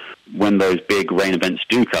 when those big rain events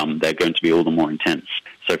do come, they're going to be all the more intense.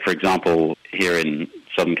 So, for example, here in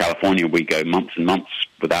Southern California, we go months and months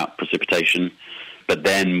without precipitation, but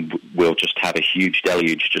then we'll just have a huge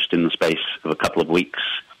deluge just in the space of a couple of weeks.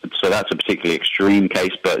 So that's a particularly extreme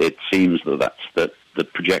case, but it seems that the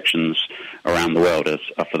projections around the world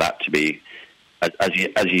are for that to be,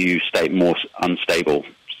 as you state, more unstable,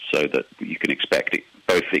 so that you can expect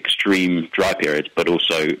both extreme dry periods, but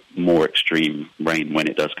also more extreme rain when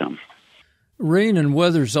it does come. Rain and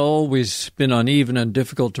weather's always been uneven and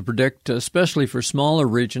difficult to predict, especially for smaller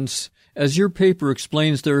regions. As your paper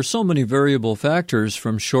explains, there are so many variable factors,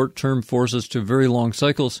 from short-term forces to very long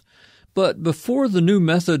cycles. But before the new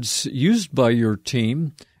methods used by your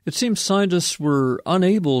team, it seems scientists were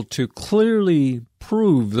unable to clearly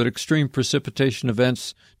prove that extreme precipitation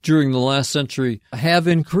events during the last century have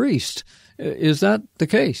increased. Is that the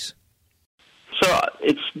case? So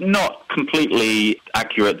it's not completely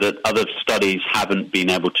accurate that other studies haven't been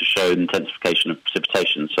able to show intensification of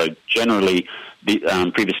precipitation. So generally, the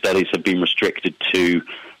previous studies have been restricted to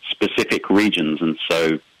specific regions, and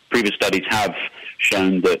so previous studies have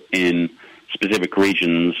shown that in specific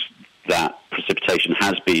regions that precipitation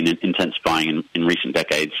has been intensifying in recent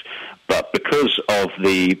decades. But because of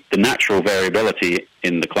the natural variability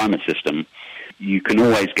in the climate system, you can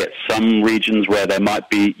always get some regions where you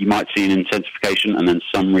might see an intensification, and then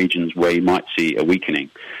some regions where you might see a weakening.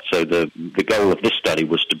 So the goal of this study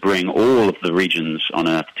was to bring all of the regions on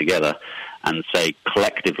Earth together and say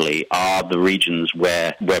collectively, are the regions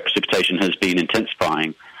where precipitation has been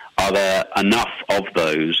intensifying, are there enough of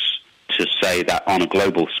those to say that on a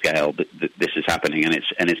global scale that this is happening,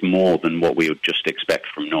 and it's more than what we would just expect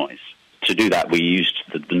from noise. To do that, we used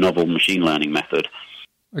the novel machine learning method.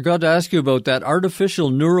 I got to ask you about that. Artificial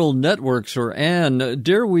neural networks, or ANN.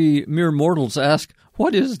 Dare we mere mortals ask,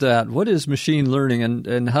 what is that? What is machine learning,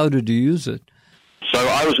 and how did you use it? So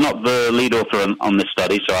I was not the lead author on this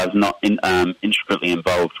study, so I was not intricately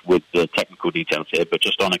involved with the technical details here, but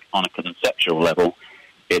just on a conceptual level,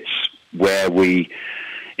 it's where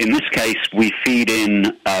in this case, we feed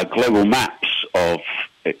in global maps of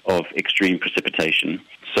extreme precipitation.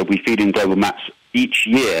 So we feed in global maps each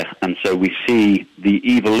year, and so we see the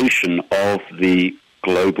evolution of the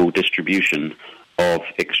global distribution of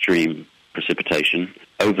extreme precipitation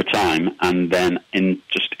over time, and then in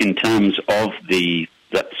terms of the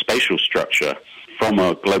spatial structure from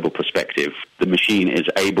a global perspective, the machine is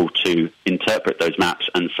able to interpret those maps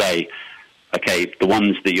and say, okay, the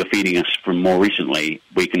ones that you're feeding us from more recently,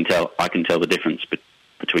 I can tell the difference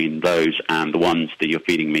between those and the ones that you're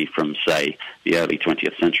feeding me from, say, the early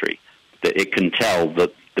 20th century. That it can tell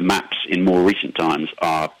that the maps in more recent times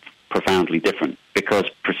are profoundly different because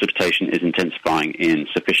precipitation is intensifying in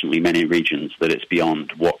sufficiently many regions that it's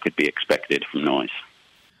beyond what could be expected from noise.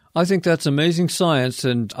 I think that's amazing science,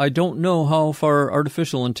 and I don't know how far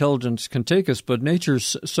artificial intelligence can take us, but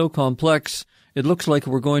nature's so complex, it looks like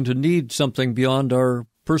we're going to need something beyond our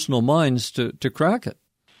personal minds to crack it.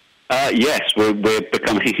 Yes, we're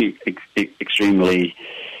becoming extremely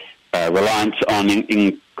reliant on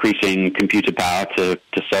increasing computer power to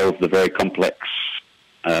solve the very complex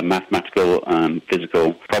mathematical and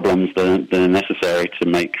physical problems that are necessary to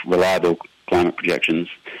make reliable climate projections.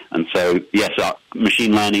 And so, yes,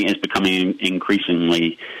 machine learning is becoming an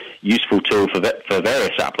increasingly useful tool for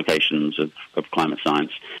various applications of climate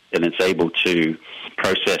science, and it's able to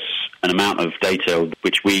process an amount of data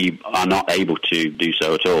which we are not able to do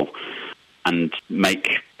so at all, and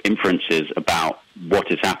make inferences about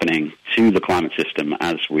what is happening to the climate system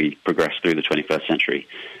as we progress through the 21st century.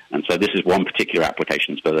 And so this is one particular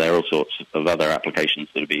application, but there are all sorts of other applications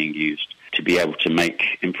that are being used to be able to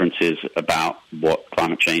make inferences about what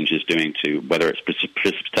climate change is doing to whether it's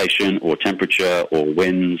precipitation or temperature or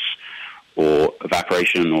winds or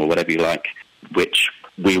evaporation or whatever you like, which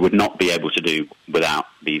we would not be able to do without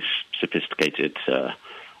these sophisticated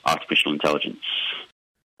artificial intelligence.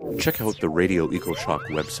 Check out the Radio Ecoshock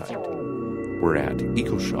website. We're at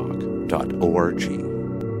ecoshock.org.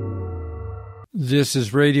 This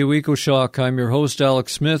is Radio Ecoshock. I'm your host,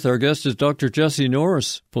 Alex Smith. Our guest is Dr. Jesse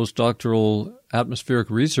Norris, postdoctoral atmospheric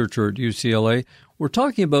researcher at UCLA. We're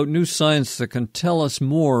talking about new science that can tell us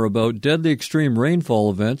more about deadly extreme rainfall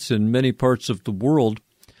events in many parts of the world.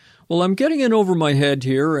 Well, I'm getting in over my head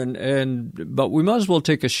here, but we might as well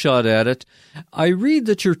take a shot at it. I read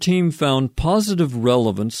that your team found positive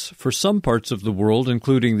relevance for some parts of the world,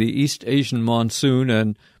 including the East Asian monsoon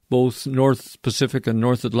and both North Pacific and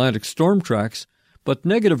North Atlantic storm tracks, but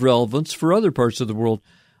negative relevance for other parts of the world.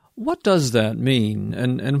 What does that mean,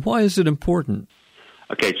 and why is it important?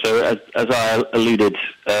 Okay, so as I alluded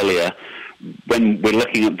earlier, when we're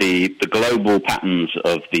looking at the global patterns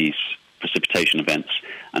of these precipitation events,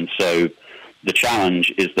 and so the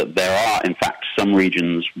challenge is that there are, in fact, some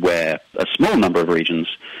regions where, a small number of regions,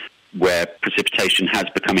 where precipitation has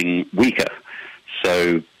becoming weaker.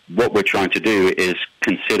 So what we're trying to do is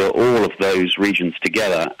consider all of those regions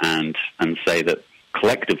together and say that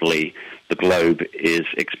collectively the globe is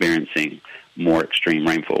experiencing more extreme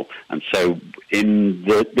rainfall. And so in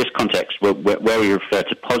this context, where we refer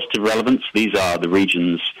to positive relevance, these are the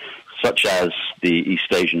regions such as the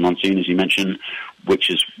East Asian monsoon, as you mentioned, which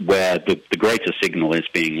is where the greater signal is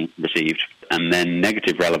being received. And then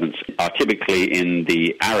negative relevance are typically in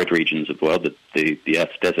the arid regions of the world, the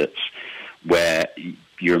Earth's deserts, where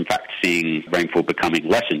you're in fact seeing rainfall becoming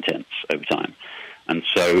less intense over time. And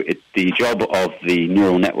so the job of the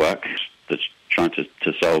neural network that's trying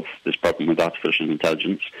to solve this problem with artificial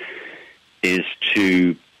intelligence is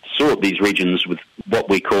to sort these regions with what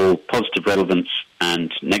we call positive relevance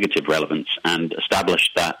and negative relevance, and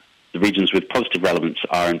establish that the regions with positive relevance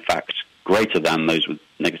are in fact greater than those with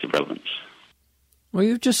negative relevance. Well,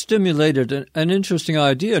 you've just stimulated an interesting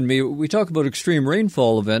idea in me. We talk about extreme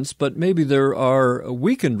rainfall events, but maybe there are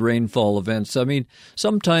weakened rainfall events. I mean,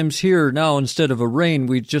 sometimes here now, instead of a rain,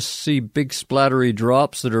 we just see big splattery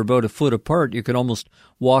drops that are about a foot apart. You can almost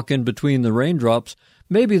walk in between the raindrops.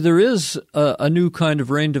 Maybe there is a new kind of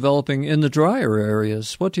rain developing in the drier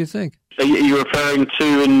areas. What do you think? Are you referring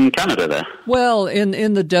to in Canada there? Well,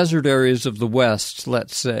 in the desert areas of the West,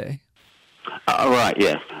 let's say. Right,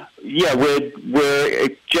 yeah. Yeah, we're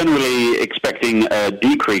generally expecting a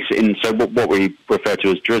decrease in, so what we refer to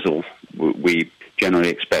as drizzle. We generally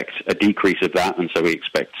expect a decrease of that, and so we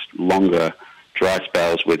expect longer dry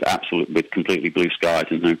spells with completely blue skies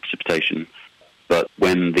and no precipitation. But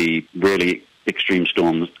when the really extreme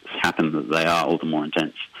storms happen, they are all the more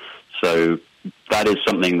intense. So that is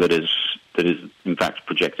something that is in fact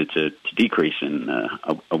projected to decrease in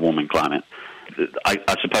a warming climate. I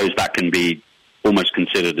suppose that can be almost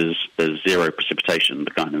considered as zero precipitation,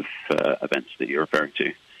 the kind of events that you're referring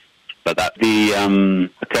to. But that the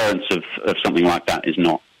occurrence of something like that is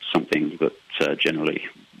not something that generally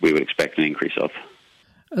we would expect an increase of.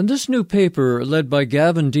 And this new paper, led by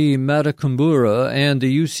Gavin D. Matakumbura and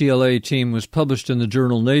the UCLA team, was published in the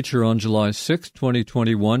journal Nature on July 6,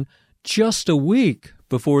 2021, just a week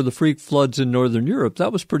before the freak floods in northern Europe.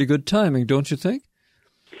 That was pretty good timing, don't you think?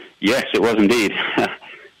 Yes, it was indeed.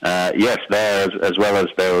 Yes, there as well as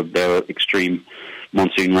there were extreme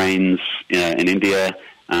monsoon rains in India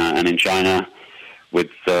and in China with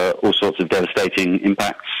all sorts of devastating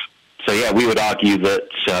impacts. So yeah, we would argue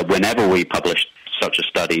that whenever we publish such a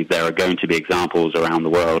study, there are going to be examples around the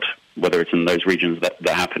world, whether it's in those regions that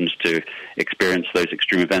happens to experience those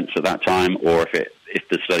extreme events at that time, or if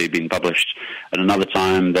the study had been published at another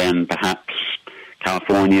time, then perhaps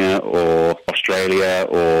California or Australia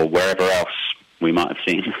or wherever else we might have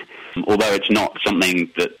seen. Although it's not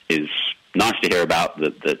something that is nice to hear about,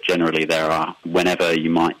 that generally there are, whenever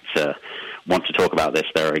you might want to talk about this,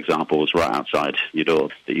 there are examples right outside your door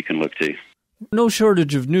that you can look to. No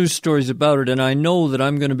shortage of news stories about it, and I know that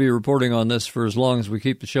I'm going to be reporting on this for as long as we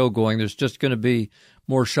keep the show going. There's just going to be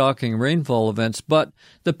more shocking rainfall events. But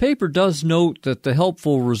the paper does note that the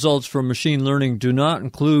helpful results from machine learning do not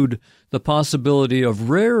include the possibility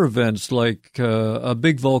of rare events like a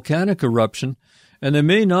big volcanic eruption, and they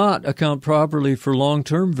may not account properly for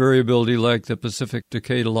long-term variability like the Pacific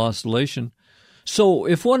Decadal Oscillation. So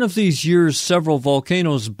if one of these years several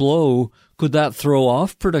volcanoes blow, could that throw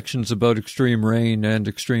off predictions about extreme rain and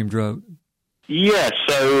extreme drought? Yes,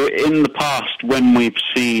 so in the past, when we've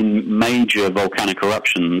seen major volcanic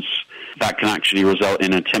eruptions, that can actually result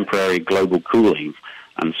in a temporary global cooling.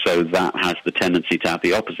 And so that has the tendency to have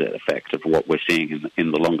the opposite effect of what we're seeing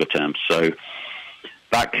in the longer term. So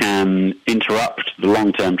that can interrupt the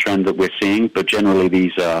long-term trend that we're seeing, but generally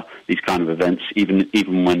these kind of events,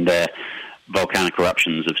 even when they're volcanic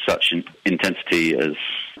eruptions of such intensity as,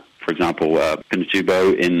 for example,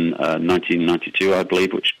 Pinatubo in 1992, I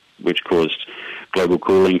believe, which caused global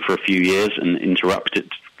cooling for a few years and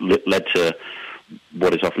led to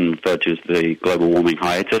what is often referred to as the global warming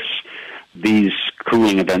hiatus. These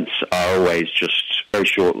cooling events are always just very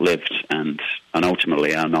short-lived and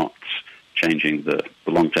ultimately are not changing the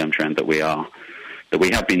long-term trend that we are that we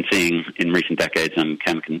have been seeing in recent decades and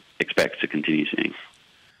can expect to continue seeing.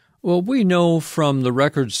 Well, we know from the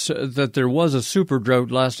records that there was a super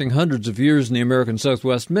drought lasting hundreds of years in the American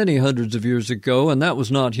Southwest many hundreds of years ago, and that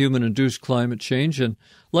was not human-induced climate change. And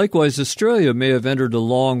likewise, Australia may have entered a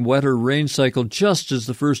long, wetter rain cycle just as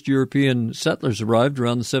the first European settlers arrived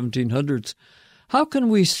around the 1700s. How can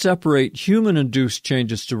we separate human-induced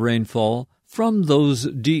changes to rainfall from those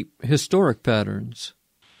deep historic patterns?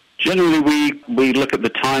 Generally, we look at the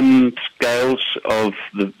time scales of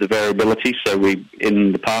the variability. So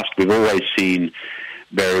in the past, we've always seen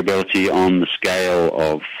variability on the scale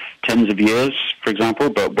of tens of years, for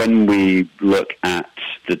example. But when we look at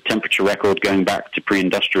the temperature record going back to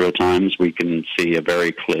pre-industrial times, we can see a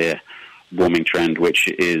very clear warming trend, which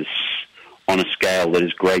is on a scale that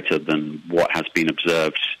is greater than what has been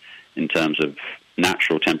observed in terms of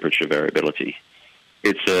natural temperature variability.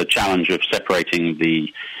 It's a challenge of separating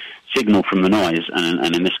the signal from the noise,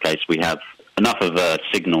 and in this case we have enough of a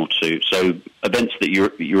signal so events that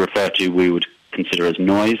you refer to we would consider as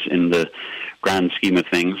noise in the grand scheme of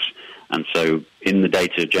things, and so in the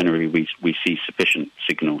data generally we see sufficient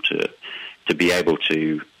signal to be able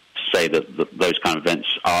to say that those kind of events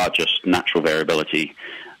are just natural variability,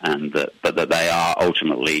 and but that they are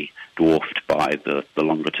ultimately dwarfed by the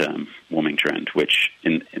longer term warming trend, which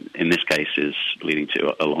in this case is leading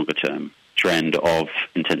to a longer term trend of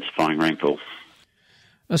intensifying rainfall.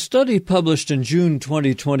 A study published in June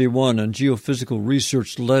 2021 on Geophysical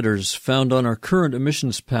Research Letters found on our current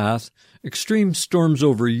emissions path, extreme storms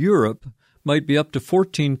over Europe might be up to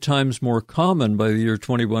 14 times more common by the year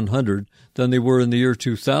 2100 than they were in the year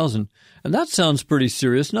 2000. And that sounds pretty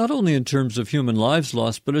serious, not only in terms of human lives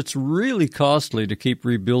lost, but it's really costly to keep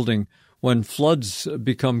rebuilding when floods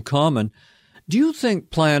become common. Do you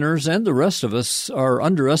think planners and the rest of us are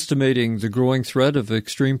underestimating the growing threat of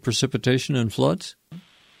extreme precipitation and floods?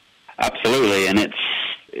 Absolutely, and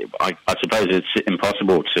I suppose it's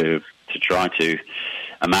impossible to try to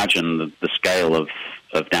imagine the scale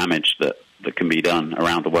of damage that can be done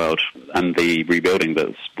around the world and the rebuilding that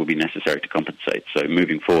will be necessary to compensate. So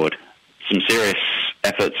moving forward, some serious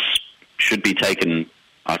efforts should be taken,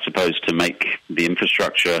 I suppose, to make the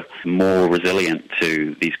infrastructure more resilient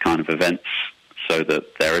to these kind of events, so that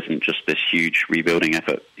there isn't just this huge rebuilding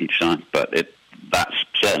effort each time. But that's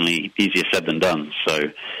certainly easier said than done. So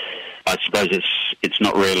I suppose it's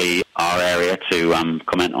not really our area to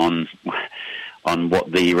comment on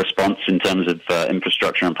what the response in terms of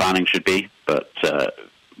infrastructure and planning should be. But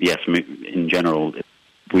yes, in general,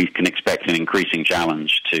 we can expect an increasing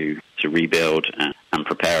challenge to rebuild and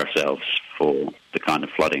prepare ourselves for the kind of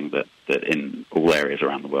flooding that in all areas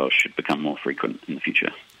around the world should become more frequent in the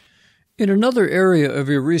future. In another area of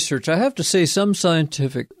your research, I have to say some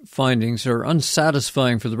scientific findings are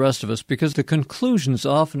unsatisfying for the rest of us because the conclusions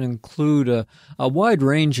often include a wide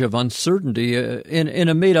range of uncertainty. In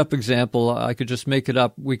a made-up example, I could just make it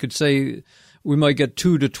up. We could say we might get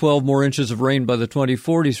 2 to 12 more inches of rain by the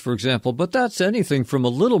 2040s, for example, but that's anything from a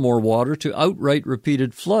little more water to outright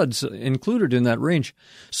repeated floods included in that range.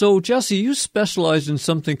 So, Jesse, you specialize in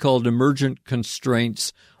something called emergent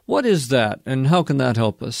constraints. What is that, and how can that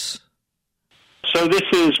help us? So this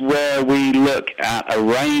is where we look at a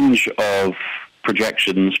range of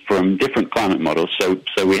projections from different climate models.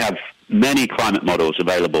 So we have many climate models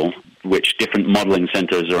available, which different modeling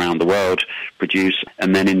centers around the world produce.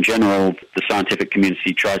 And then in general, the scientific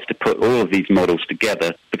community tries to put all of these models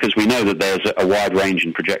together because we know that there's a wide range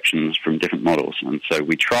in projections from different models. And so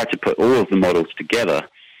we try to put all of the models together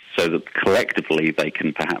so that collectively they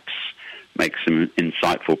can perhaps make some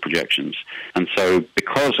insightful projections. And so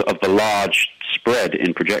because of the large spread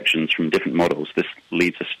in projections from different models, this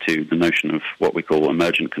leads us to the notion of what we call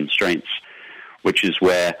emergent constraints, which is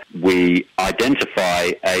where we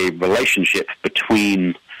identify a relationship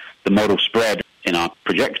between the model spread in our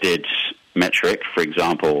projected metric, for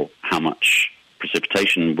example, how much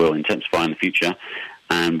precipitation will intensify in the future,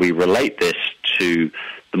 and we relate this to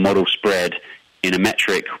the model spread in a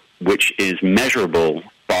metric which is measurable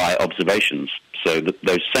by observations. So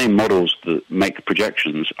those same models that make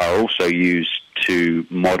projections are also used to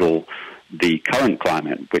model the current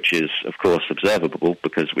climate, which is, of course, observable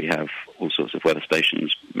because we have all sorts of weather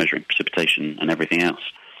stations measuring precipitation and everything else.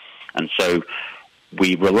 And so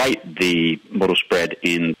we relate the model spread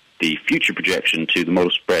in the future projection to the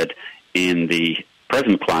model spread in the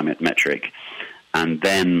present climate metric. And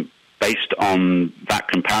then based on that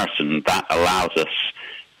comparison, that allows us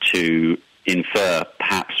to infer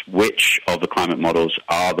perhaps which of the climate models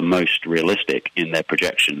are the most realistic in their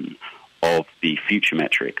projection of the future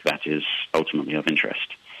metric that is ultimately of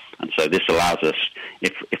interest. And so this allows us,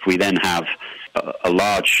 if we then have a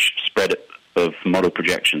large spread of model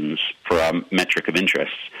projections for our metric of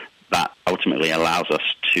interest, that ultimately allows us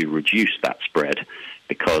to reduce that spread,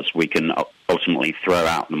 because we can ultimately throw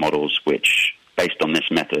out the models which, based on this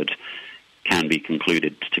method, can be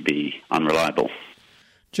concluded to be unreliable.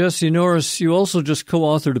 Jesse Norris, you also just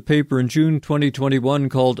co-authored a paper in June 2021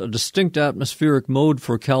 called A Distinct Atmospheric Mode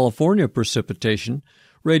for California Precipitation.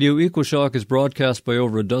 Radio Ecoshock is broadcast by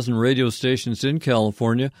over a dozen radio stations in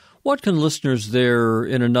California. What can listeners there,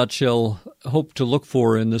 in a nutshell, hope to look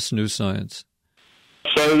for in this new science?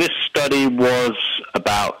 So this study was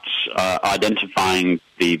about identifying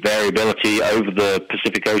the variability over the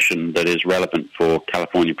Pacific Ocean that is relevant for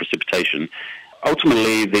California precipitation.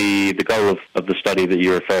 Ultimately, the goal of the study that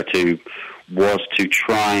you refer to was to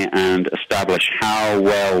try and establish how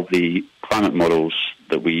well the climate models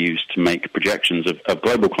that we use to make projections of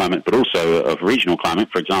global climate, but also of regional climate,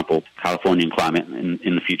 for example, Californian climate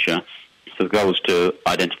in the future. So the goal is to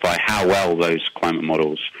identify how well those climate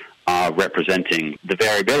models are representing the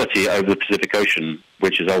variability over the Pacific Ocean,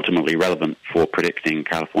 which is ultimately relevant for predicting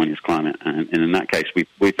California's climate. And in that case,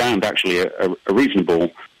 we found actually a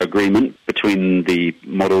reasonable agreement between the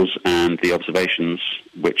models and the observations,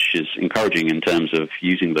 which is encouraging in terms of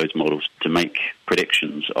using those models to make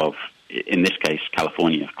predictions of, in this case,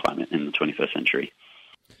 California climate in the 21st century.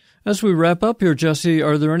 As we wrap up here, Jesse,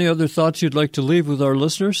 are there any other thoughts you'd like to leave with our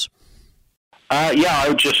listeners? I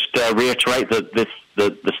would just reiterate that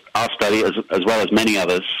our study, as well as many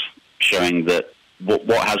others, showing that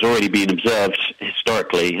what has already been observed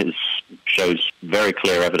historically shows very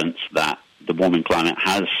clear evidence that the warming climate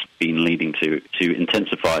has been leading to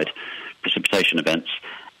intensified precipitation events.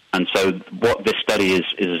 And so what this study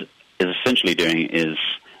is essentially doing is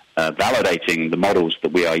validating the models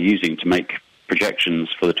that we are using to make projections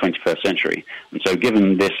for the 21st century. And so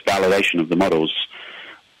given this validation of the models,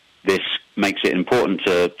 this makes it important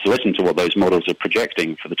to listen to what those models are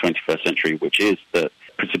projecting for the 21st century, which is that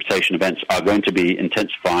precipitation events are going to be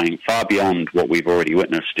intensifying far beyond what we've already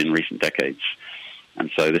witnessed in recent decades. And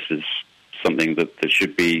so this is something that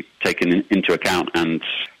should be taken into account and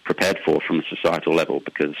prepared for from a societal level,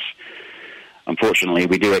 because unfortunately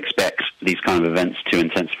we do expect these kind of events to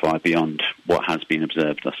intensify beyond what has been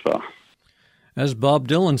observed thus far. As Bob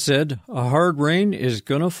Dylan said, a hard rain is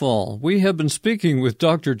gonna fall. We have been speaking with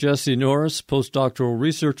Dr. Jesse Norris, postdoctoral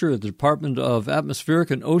researcher at the Department of Atmospheric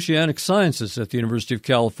and Oceanic Sciences at the University of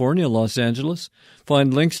California, Los Angeles.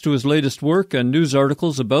 Find links to his latest work and news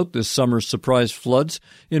articles about this summer's surprise floods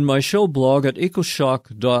in my show blog at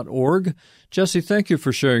ecoshock.org. Jesse, thank you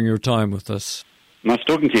for sharing your time with us. Nice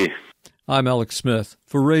talking to you. I'm Alex Smith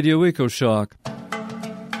for Radio Ecoshock.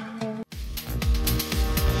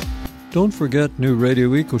 Don't forget, new Radio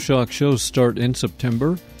Ecoshock shows start in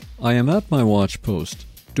September. I am at my watch post,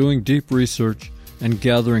 doing deep research and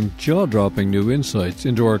gathering jaw-dropping new insights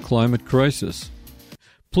into our climate crisis.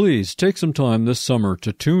 Please take some time this summer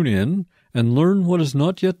to tune in and learn what is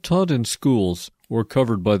not yet taught in schools or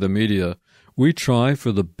covered by the media. We try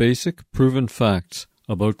for the basic, proven facts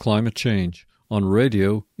about climate change on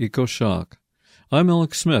Radio Ecoshock. I'm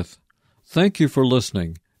Alex Smith. Thank you for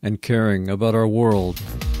listening and caring about our world.